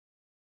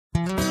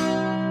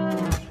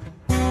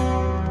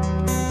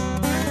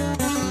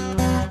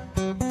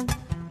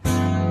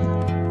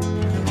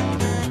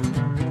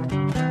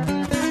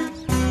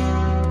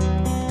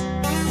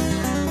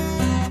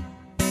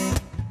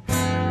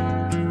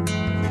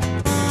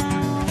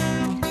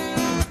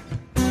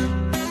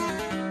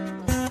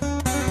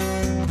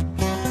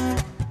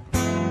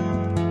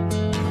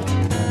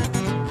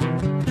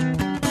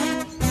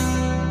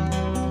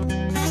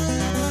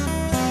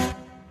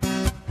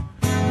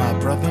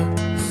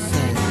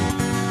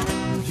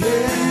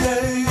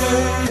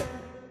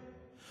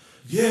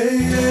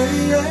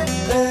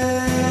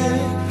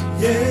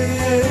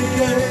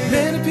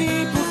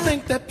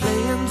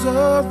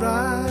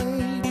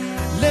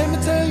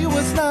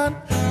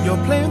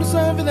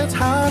that's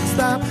hard,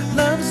 stop.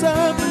 Love's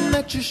something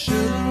that you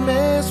shouldn't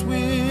mess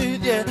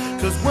with, yeah.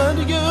 Cause one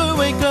day you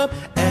wake up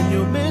and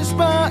you'll miss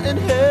spot in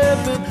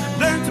heaven.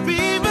 Learn to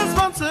be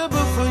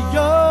responsible for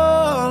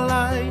your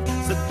life.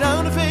 Sit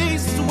down and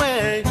face the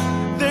way.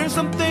 There's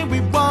something we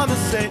wanna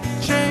say.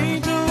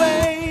 Change your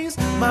ways,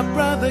 my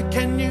brother,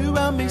 can you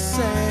help me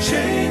say?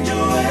 Change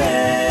your ways,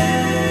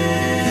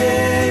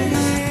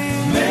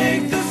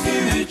 make the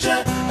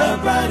future a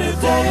brighter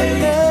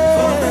day.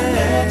 For the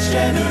next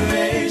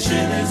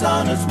generation is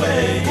on its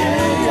way.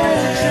 Yeah,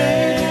 yeah.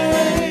 Change your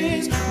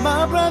ways,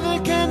 my brother,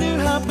 can you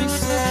help me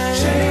say?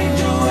 Change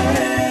your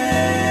ways,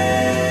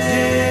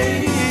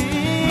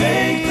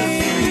 make the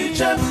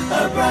future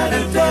a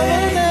brighter day.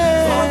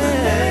 For the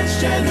next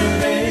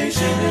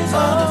generation is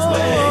on its way.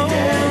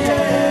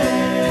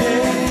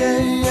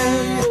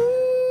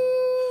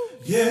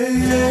 Yeah,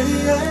 yeah,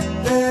 yeah,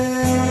 yeah,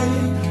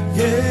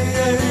 yeah,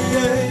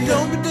 yeah.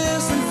 Don't be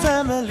distant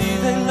family,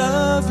 they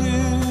love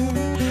you.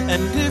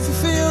 And if you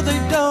feel they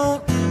don't,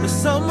 there's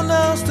someone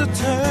else to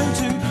turn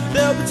to.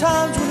 There'll be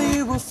times when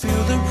you will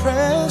feel the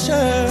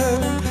pressure.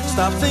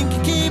 Stop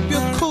thinking, keep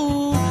your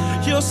cool.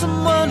 You're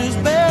someone who's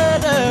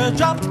better.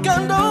 Drop the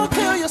gun, don't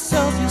kill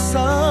yourself, you're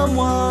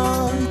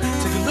someone.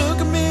 Take a look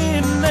at me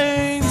and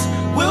names,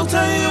 we'll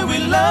tell you we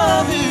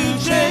love you.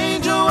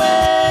 Change your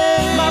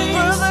ways, my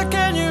brother,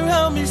 can you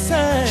help me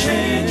say?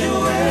 Change your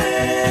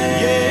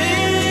ways, yeah.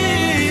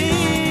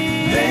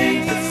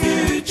 Make the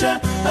future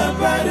a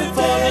brighter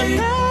day.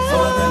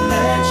 For the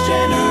next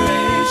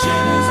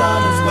generation is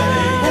on its way.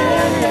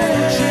 Yeah,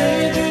 yeah.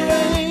 Change your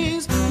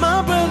ways, my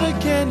brother,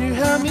 can you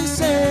help me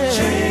say?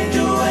 Change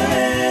your ways,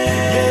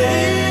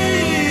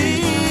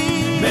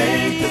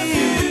 make the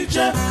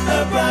future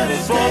a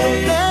brighter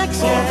day.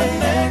 For the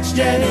next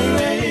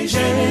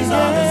generation is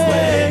on its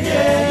way.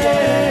 Yeah,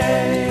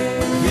 yeah,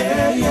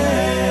 yeah,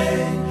 yeah,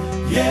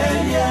 yeah,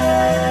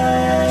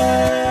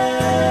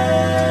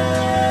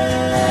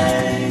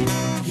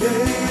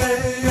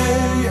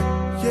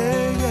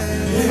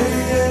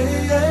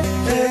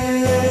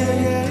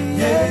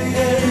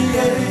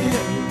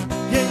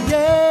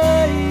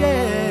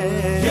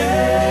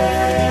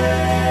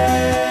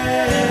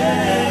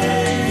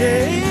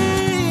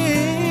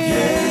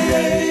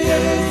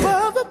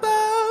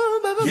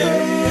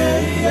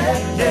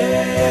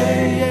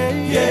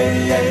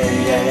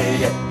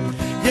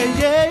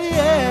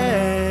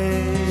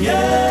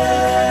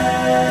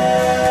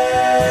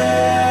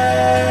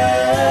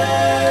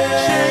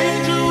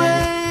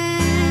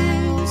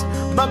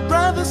 my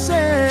brother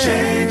said.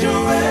 Change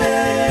your ways,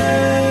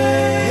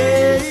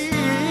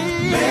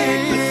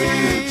 make the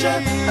future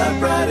a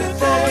brighter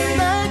day.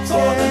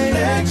 For the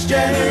next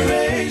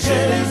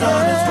generation is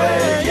on its way.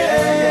 Yeah,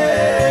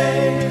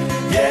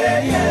 yeah, yeah,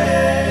 yeah,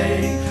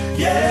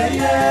 yeah,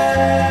 yeah.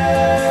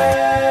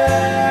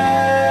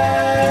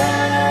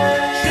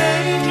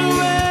 Change your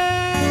ways,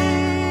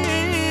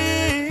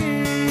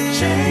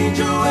 change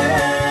your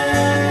ways,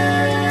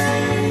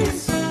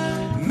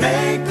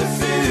 make the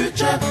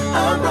future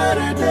a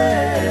brighter day.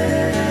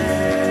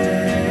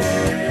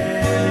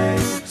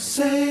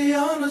 Say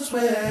on its way.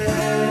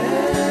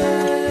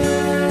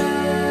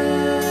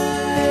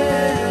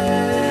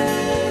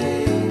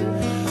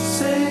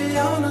 Say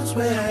on its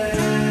way.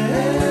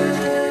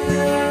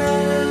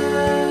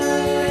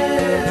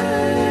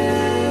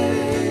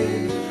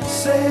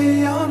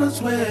 Say on its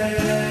way.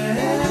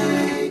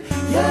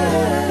 Yeah.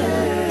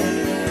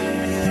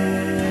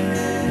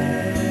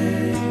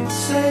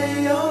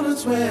 Say on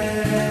its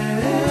way.